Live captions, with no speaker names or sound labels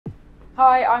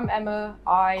Hi, I'm Emma.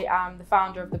 I am the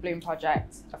founder of the Bloom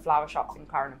Project, a flower shop in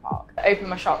Clarendon Park. I opened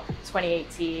my shop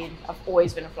 2018. I've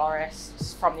always been a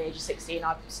florist. From the age of 16,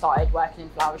 I started working in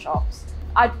flower shops.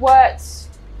 I'd worked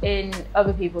in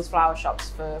other people's flower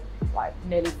shops for like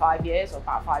nearly 5 years, or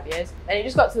about 5 years. And it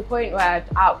just got to the point where I'd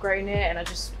outgrown it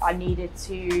and I needed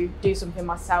to do something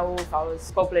myself. I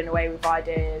was bubbling away with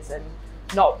ideas, and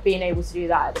not being able to do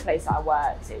that at the place that I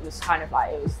worked, it was kind of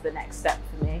like, it was the next step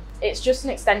for me. It's just an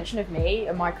extension of me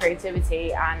and my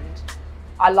creativity, and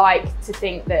I like to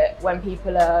think that when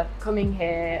people are coming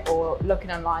here or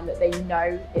looking online that they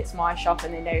know it's my shop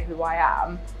and they know who I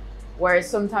am. Whereas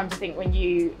sometimes I think when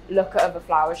you look at other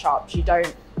flower shops, you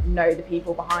don't know the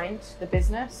people behind the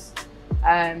business.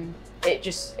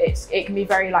 It can be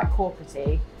very like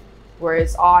corporate-y,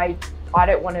 whereas I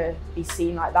don't want to be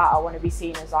seen like that. I want to be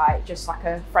seen as just like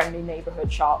a friendly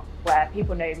neighbourhood shop where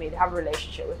people know me, they have a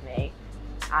relationship with me,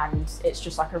 and it's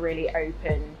just like a really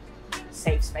open,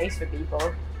 safe space for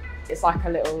people. It's like a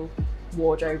little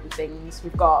wardrobe of things.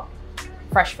 We've got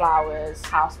fresh flowers,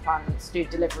 house plants, do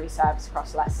delivery service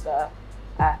across Leicester,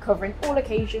 covering all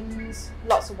occasions,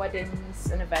 lots of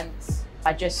weddings and events.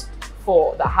 I just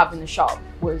thought that having the shop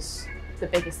was the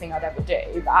biggest thing I'd ever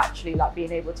do, but actually like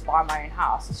being able to buy my own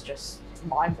house is just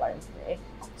mind-blowing for me.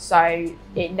 So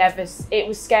it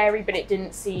was scary, but it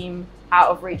didn't seem out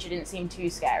of reach, it didn't seem too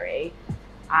scary,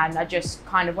 and I just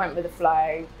kind of went with the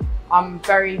flow. I'm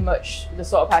very much the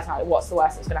sort of person like, what's the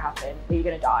worst that's going to happen? Are you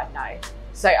going to die? No.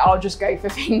 So I'll just go for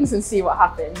things and see what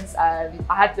happens. I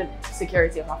had the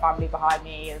security of my family behind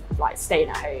me and like staying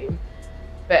at home,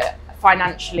 but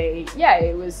financially, yeah,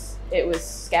 it was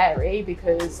scary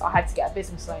because I had to get a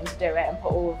business loan to do it and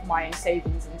put all of my own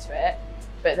savings into it.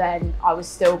 But then I was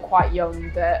still quite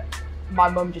young that my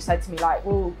mum just said to me like,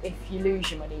 well, if you lose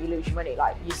your money, you lose your money.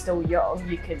 Like, you're still young,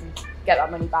 you can get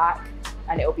that money back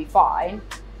and it'll be fine.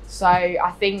 So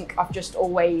I think I've just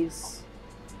always,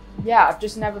 I've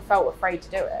just never felt afraid to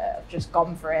do it. I've just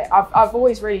gone for it. I've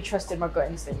always really trusted my gut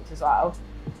instinct as well.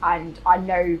 And I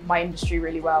know my industry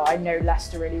really well. I know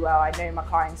Leicester really well. I know my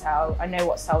clientele. I know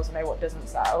what sells, I know what doesn't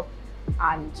sell.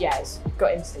 And yeah, it's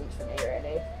gut instinct for me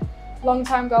really.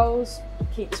 Long-term goals,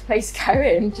 keep this place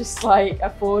going, just like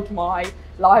afford my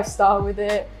lifestyle with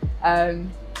it.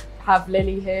 Have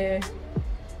Lily here,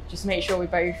 just make sure we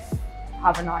both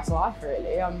have a nice life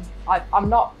really. I'm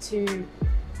not too,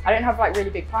 I don't have like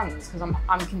really big plans because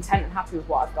I'm content and happy with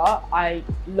what I've got. I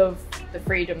love the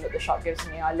freedom that the shop gives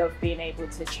me. I love being able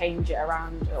to change it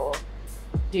around or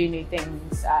do new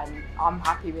things, and I'm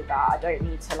happy with that. I don't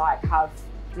need to like have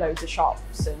loads of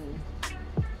shops and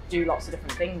do lots of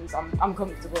different things. I'm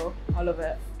comfortable, I love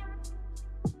it.